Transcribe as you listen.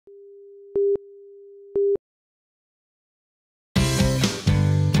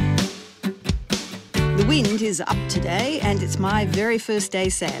The wind is up today and it's my very first day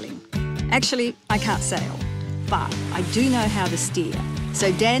sailing. Actually, I can't sail, but I do know how to steer.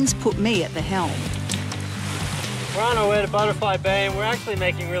 So Dan's put me at the helm. We're on our way to Butterfly Bay and we're actually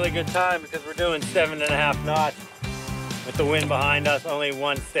making really good time because we're doing 7.5 knots with the wind behind us, only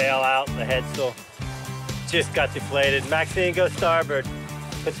one sail out, the headsail just got deflated. Maxine, go starboard.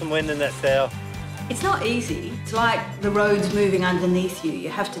 Put some wind in that sail. It's not easy. It's like the road's moving underneath you. You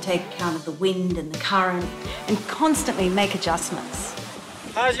have to take account of the wind and the current and constantly make adjustments.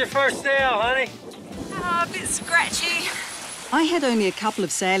 How's your first sail, honey? Oh, a bit scratchy. I had only a couple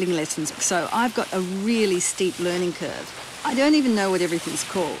of sailing lessons, so I've got a really steep learning curve. I don't even know what everything's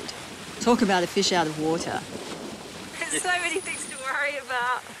called. Talk about a fish out of water. There's so many things to worry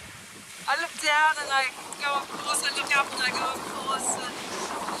about. I look down and I go off course, I look up and I go off course, and I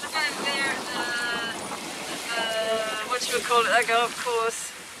look over there and I go off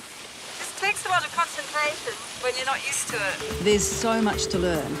course. It takes a lot of concentration when you're not used to it. There's so much to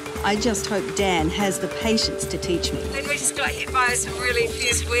learn. I just hope Dan has the patience to teach me. Then we just got hit by some really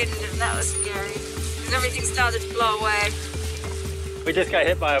fierce wind and that was scary. And everything started to blow away. We just got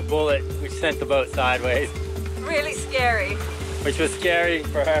hit by a bullet which sent the boat sideways. Really scary. Which was scary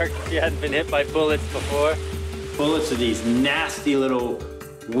for her. She hadn't been hit by bullets before. Bullets are these nasty little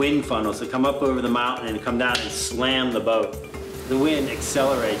wind funnels that come up over the mountain and come down and slam the boat. The wind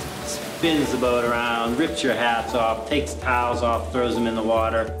accelerates, spins the boat around, rips your hats off, takes towels off, throws them in the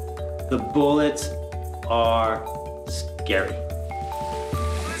water. The bullets are scary.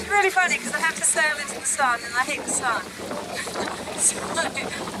 It was really funny because I have to sail into the sun and I hate the sun. So I'm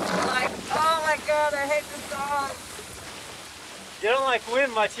like, oh my God, I hate the sun. You don't like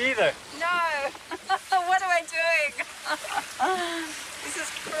wind much either. No. What am I doing? This is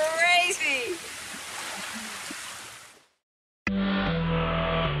crazy.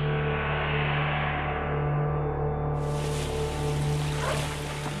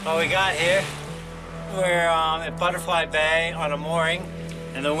 What we got here, we're at Butterfly Bay on a mooring,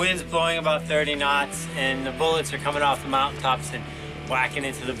 and the wind's blowing about 30 knots, and the bullets are coming off the mountaintops and whacking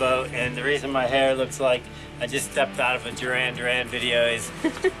into the boat. And the reason my hair looks like I just stepped out of a Duran Duran video is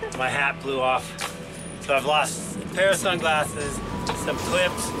my hat blew off. So I've lost a pair of sunglasses, some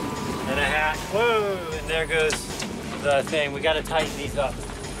clips, and a hat. Whoa, and there goes the thing. We gotta tighten these up.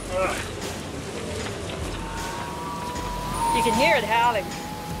 Ugh. You can hear it howling.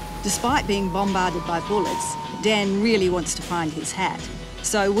 Despite being bombarded by bullets, Dan really wants to find his hat.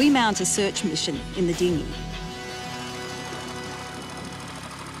 So we mount a search mission in the dinghy.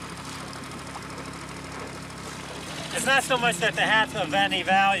 It's not so much that the hat's of any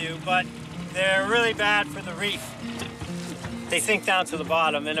value, but they're really bad for the reef. They sink down to the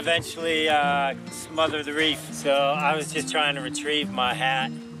bottom and eventually smother the reef. So I was just trying to retrieve my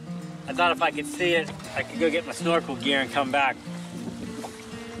hat. I thought if I could see it, I could go get my snorkel gear and come back.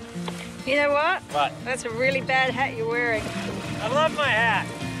 You know what? What? That's a really bad hat you're wearing. I love my hat.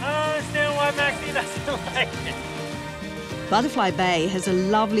 I don't understand why Maxine doesn't like it. Butterfly Bay has a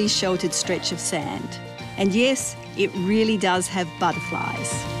lovely sheltered stretch of sand. And yes, it really does have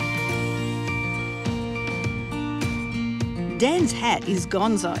butterflies. Dan's hat is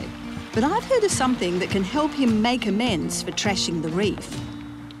gonzo, but I've heard of something that can help him make amends for trashing the reef.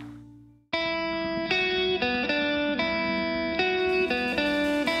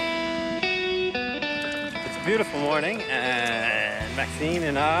 It's a beautiful morning, and Maxine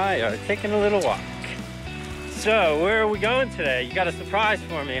and I are taking a little walk. So, where are we going today? You got a surprise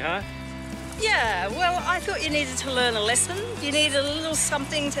for me, huh? Yeah, well, I thought you needed to learn a lesson. You need a little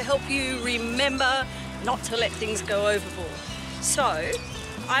something to help you remember not to let things go overboard. So,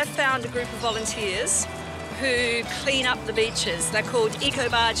 I found a group of volunteers who clean up the beaches. They're called Eco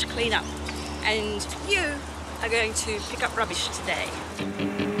Barge Cleanup. And you are going to pick up rubbish today.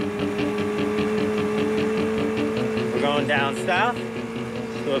 We're going down south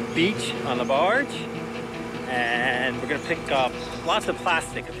to a beach on the barge, and we're going to pick up lots of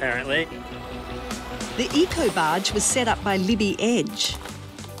plastic, apparently. The Eco Barge was set up by Libby Edge.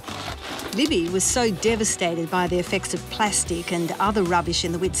 Libby was so devastated by the effects of plastic and other rubbish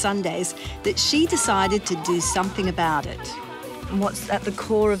in the Whitsundays that she decided to do something about it. And what's at the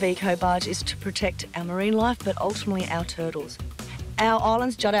core of Eco Barge is to protect our marine life, but ultimately our turtles. Our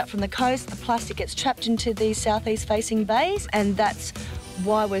islands jut out from the coast, the plastic gets trapped into these southeast-facing bays, and that's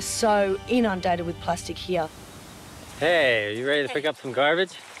why we're so inundated with plastic here. Hey, are you ready to pick up some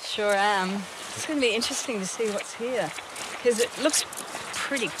garbage? Sure am. It's going to be interesting to see what's here, because it looks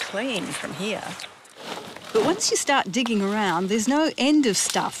pretty clean from here. But once you start digging around, there's no end of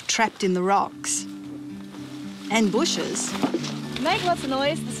stuff trapped in the rocks. And bushes. make lots of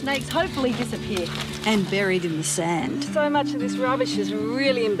noise, the snakes hopefully disappear. And buried in the sand. So much of this rubbish is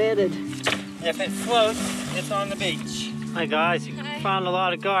really embedded. If it floats, it's on the beach. Hi guys, you found a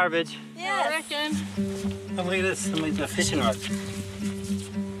lot of garbage. Yeah, I reckon. Oh, look at this, somebody's a fishing rod.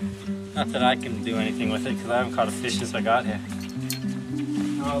 Not that I can do anything with it because I haven't caught a fish since I got here.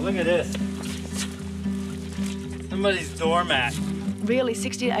 Oh, look at this. Somebody's doormat. Really,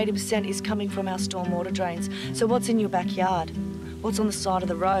 60 to 80% is coming from our stormwater drains. So what's in your backyard? What's on the side of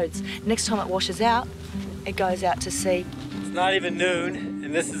the roads? Next time it washes out, it goes out to sea. It's not even noon,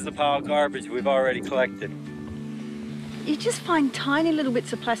 and this is the pile of garbage we've already collected. You just find tiny little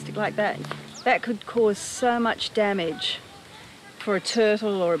bits of plastic like that. That could cause so much damage for a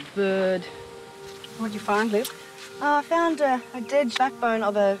turtle or a bird. What'd you find, Liv? I found a dead backbone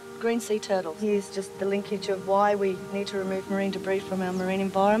of a green sea turtle. Here's just the linkage of why we need to remove marine debris from our marine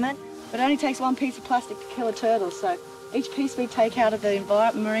environment. But it only takes one piece of plastic to kill a turtle, so each piece we take out of the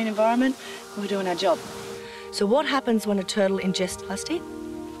marine environment, we're doing our job. So what happens when a turtle ingests plastic?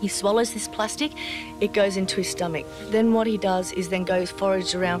 He swallows this plastic, it goes into his stomach. Then what he does is then goes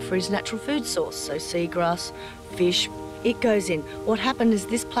forage around for his natural food source, so seagrass, fish. It goes in. What happened is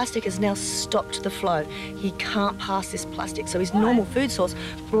this plastic has now stopped the flow. He can't pass this plastic, so his normal food source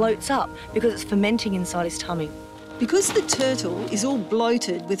bloats up because it's fermenting inside his tummy. Because the turtle is all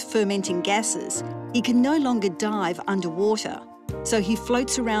bloated with fermenting gases, he can no longer dive underwater. So he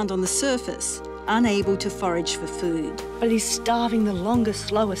floats around on the surface, unable to forage for food. But he's starving the longest,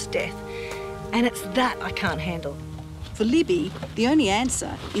 slowest death. And it's that I can't handle. For Libby, the only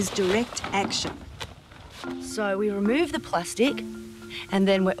answer is direct action. So we remove the plastic, and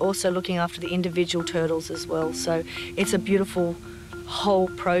then we're also looking after the individual turtles as well. So it's a beautiful whole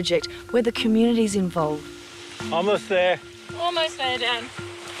project where the community's involved. Almost there. Almost there, Dan.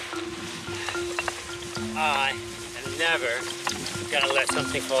 I am never gonna let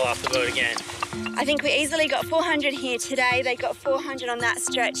something fall off the boat again. I think we easily got 400 here today. They got 400 on that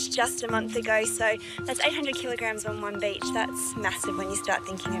stretch just a month ago, so that's 800 kilograms on one beach. That's massive when you start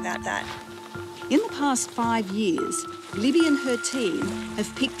thinking about that. In the past 5 years, Libby and her team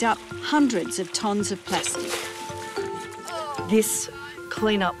have picked up hundreds of tons of plastic. This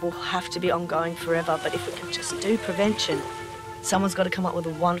cleanup will have to be ongoing forever, but if we can just do prevention, someone's got to come up with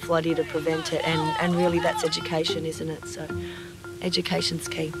a wonderful idea to prevent it, and really that's education, isn't it? So education's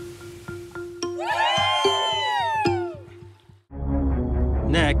key.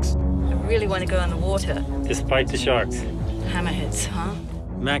 Next, I really want to go in the water. despite the sharks, Hammerheads, huh?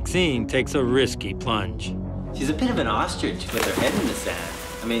 Maxine takes a risky plunge. She's a bit of an ostrich with her head in the sand.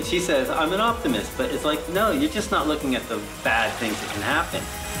 I mean, she says, I'm an optimist, but it's like, no, you're just not looking at the bad things that can happen.